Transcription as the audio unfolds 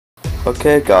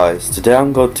Okay guys, today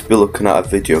I'm going to be looking at a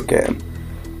video game,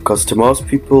 because to most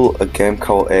people a game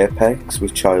called Apex,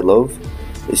 which I love,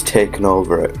 is taken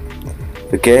over it.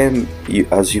 The game,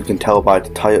 as you can tell by the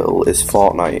title, is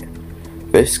Fortnite.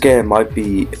 This game might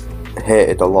be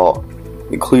hated a lot,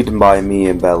 including by me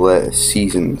in their latest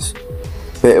seasons,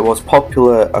 but it was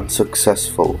popular and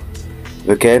successful.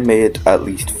 The game made at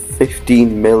least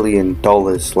 $15 million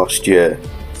last year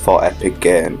for Epic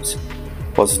Games,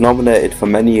 was nominated for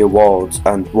many awards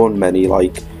and won many,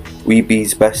 like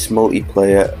Weeby's Best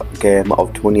Multiplayer Game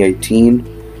of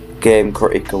 2018, Game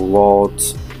Critic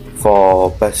Awards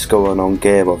for Best Going On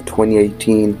Game of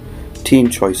 2018, Teen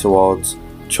Choice Awards,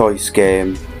 Choice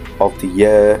Game of the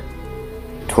Year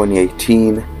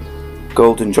 2018,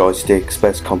 Golden Joysticks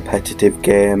Best Competitive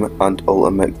Game and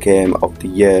Ultimate Game of the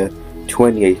Year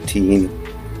 2018,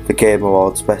 the Game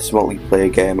Awards Best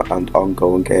Multiplayer Game and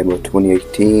Ongoing Game of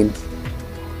 2018,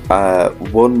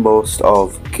 won most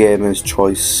of Gamers'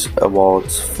 Choice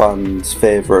Awards, Fans'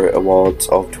 Favourite Awards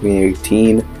of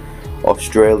 2018,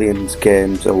 Australians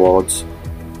Games Awards,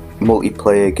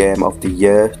 Multiplayer Game of the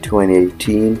Year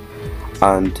 2018,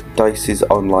 and DICE's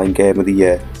Online Game of the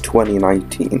Year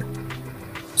 2019.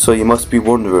 So you must be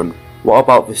wondering, what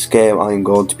about this game I am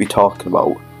going to be talking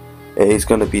about? It is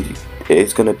going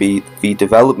to be the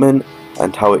development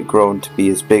and how it grown to be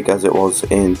as big as it was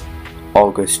in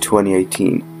August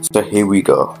 2018. So here we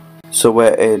go. So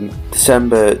we're in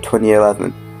December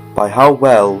 2011. By how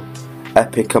well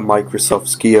Epic and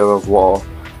Microsoft's Gear of War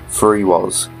 3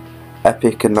 was,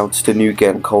 Epic announced a new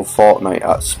game called Fortnite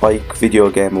at Spike Video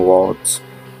Game Awards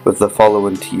with the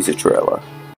following teaser trailer.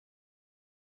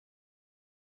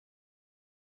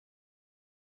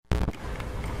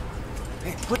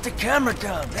 Hey, put the camera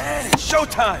down, man. It's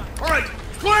showtime. All right,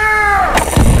 clear!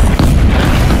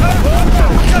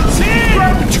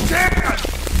 Grab what you can!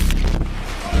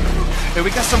 Hey, we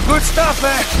got some good stuff,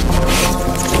 man.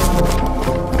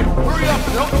 Hurry up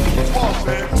and help me get off,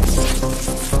 man.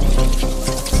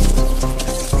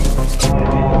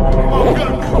 Come on, get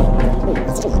him.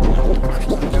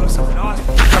 Doing something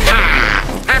awesome.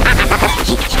 Hey,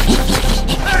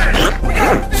 we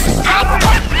got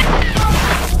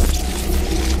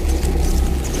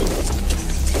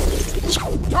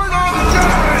turn on the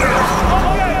generator!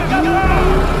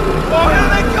 Oh, here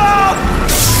they go!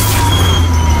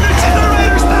 The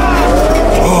generators now!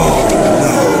 Oh,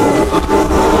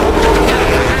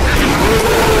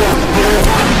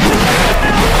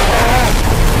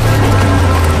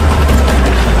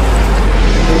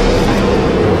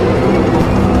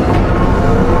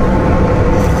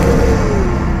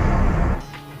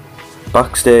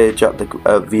 Backstage at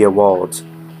the awards,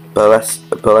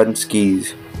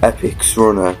 Zelensky's Epic's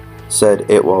runner said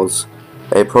it was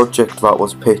a project that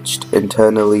was pitched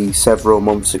internally several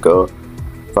months ago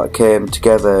that came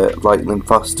together lightning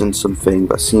fast in something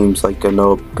that seems like a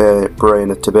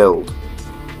no-brainer to build.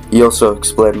 He also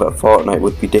explained that Fortnite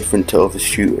would be different to other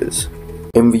shooters.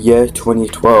 In the year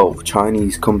 2012,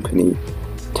 Chinese company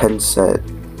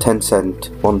Tencent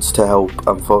wants to help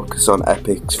and focus on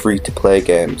Epic's free-to-play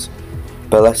games.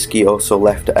 Zelensky also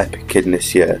left Epic in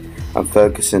this year, and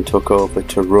Ferguson took over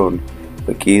to run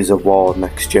the Gears of War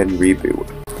Next Gen reboot.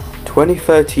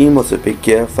 2013 was a big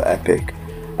year for Epic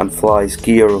and Fly's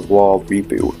Gear of War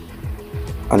reboot,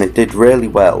 and it did really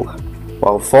well,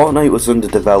 while Fortnite was under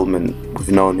development with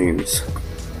no news.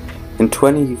 In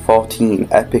 2014,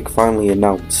 Epic finally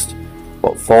announced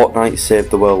what Fortnite Save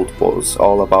the World was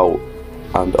all about,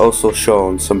 and also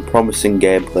shown some promising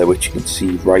gameplay which you can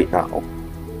see right now.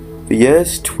 The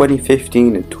years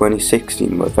 2015 and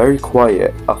 2016 were very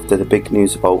quiet after the big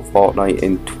news about Fortnite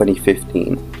in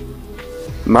 2015.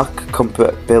 Mac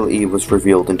compatibility was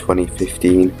revealed in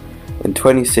 2015. In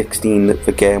 2016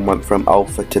 the game went from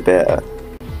alpha to beta.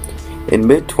 In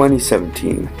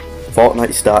mid-2017,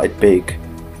 Fortnite started big.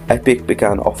 Epic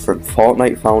began offering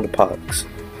Fortnite founder packs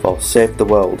for Save the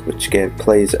World, which gave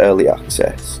players early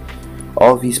access.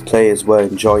 All these players were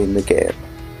enjoying the game.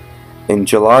 In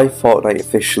July, Fortnite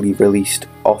officially released,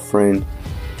 offering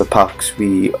the packs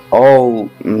we all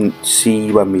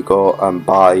see when we go and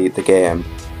buy the game.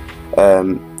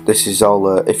 This is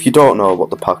all, if you don't know what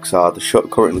the packs are, they're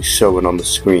currently showing on the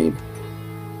screen.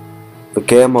 The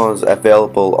game was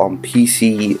available on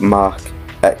PC, Mac,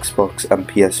 Xbox and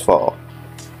PS4.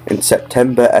 In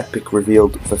September, Epic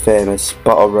revealed the famous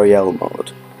Battle Royale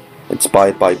mode,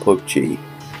 inspired by PUBG.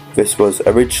 This was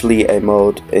originally a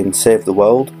mode in Save the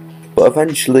World, but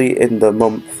eventually in the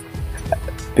month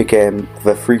became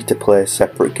the free-to-play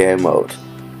separate game mode.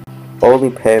 Only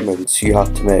payments you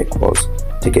had to make was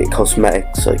to get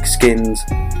cosmetics like skins,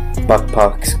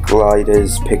 backpacks,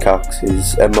 gliders,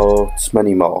 pickaxes, emotes,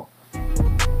 many more.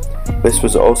 This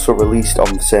was also released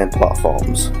on the same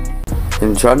platforms.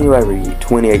 In January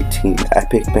 2018,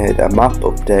 Epic made a map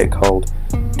update called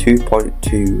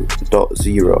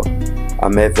 2.2.0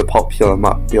 and made the popular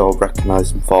map be all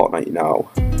recognised in Fortnite now.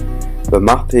 The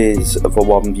map is the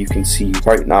one you can see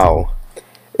right now.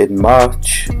 In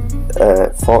March,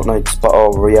 Fortnite's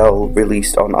Battle Royale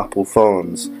released on Apple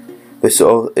phones. This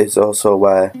is also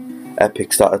where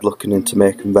Epic started looking into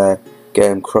making their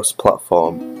game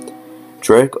cross-platform.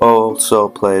 Drake also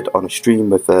played on a stream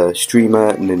with the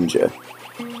streamer Ninja.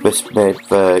 This made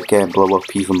the game blow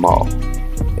up even more.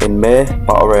 In May,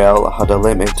 Battle Royale had a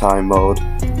limited time mode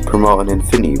promoting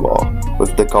Infinity War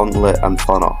with the Gauntlet and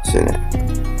Thanos in it,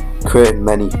 creating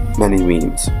many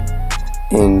memes.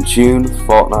 In June,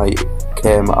 Fortnite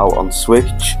came out on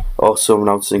Switch, also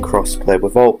announcing crossplay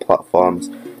with all platforms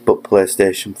but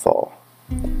PlayStation 4.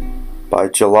 By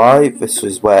July, this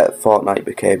was where Fortnite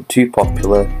became too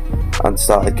popular and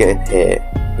started getting hate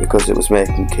because it was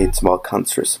making kids more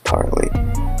cancerous apparently.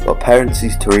 But parents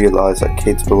need to realise that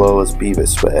kids will always be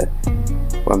this way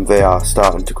when they are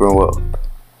starting to grow up.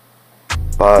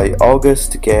 By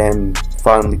August, the game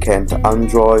finally came to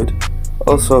Android,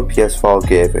 also PS4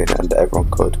 gave in and everyone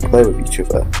could play with each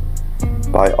other.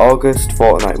 By August,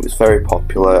 Fortnite was very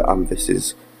popular and this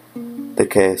is the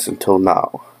case until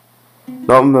now.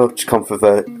 Not much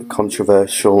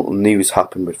controversial news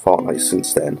happened with Fortnite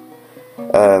since then.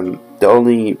 The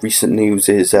only recent news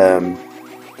is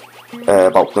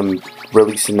about them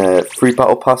releasing a free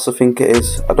battle pass, I think it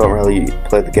is. I don't really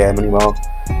play the game anymore.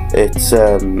 It's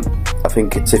I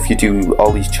think it's if you do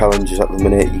all these challenges at the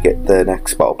minute, you get the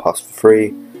next battle pass for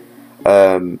free.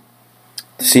 They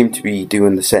seem to be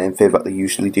doing the same thing that they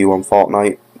usually do on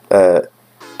Fortnite.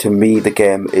 To me, the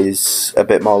game is a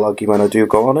bit more laggy when I do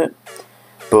go on it,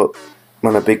 but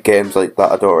when a big games like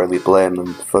that, I don't really blame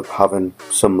them for having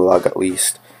some lag at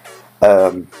least.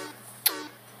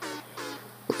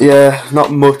 Yeah,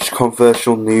 not much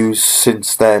controversial news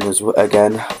since then.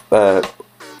 Again,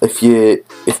 if you're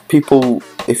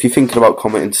thinking about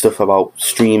commenting stuff about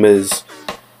streamers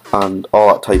and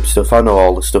all that type of stuff, I know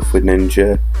all the stuff with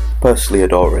Ninja. Personally, I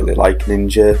don't really like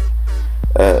Ninja,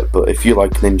 but if you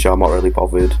like Ninja, I'm not really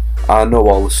bothered. I know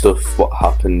all the stuff what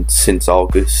happened since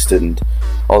August and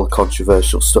all the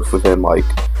controversial stuff with him, like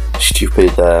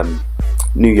stupid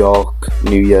New York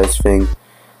New Year's thing.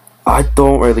 I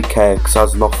don't really care because it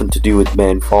has nothing to do with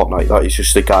main Fortnite. That is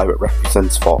just a guy that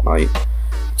represents Fortnite.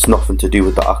 It's nothing to do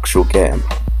with the actual game.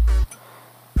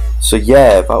 So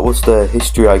yeah, that was the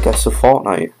history, I guess, of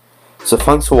Fortnite. So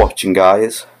thanks for watching,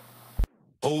 guys.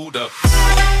 Hold up.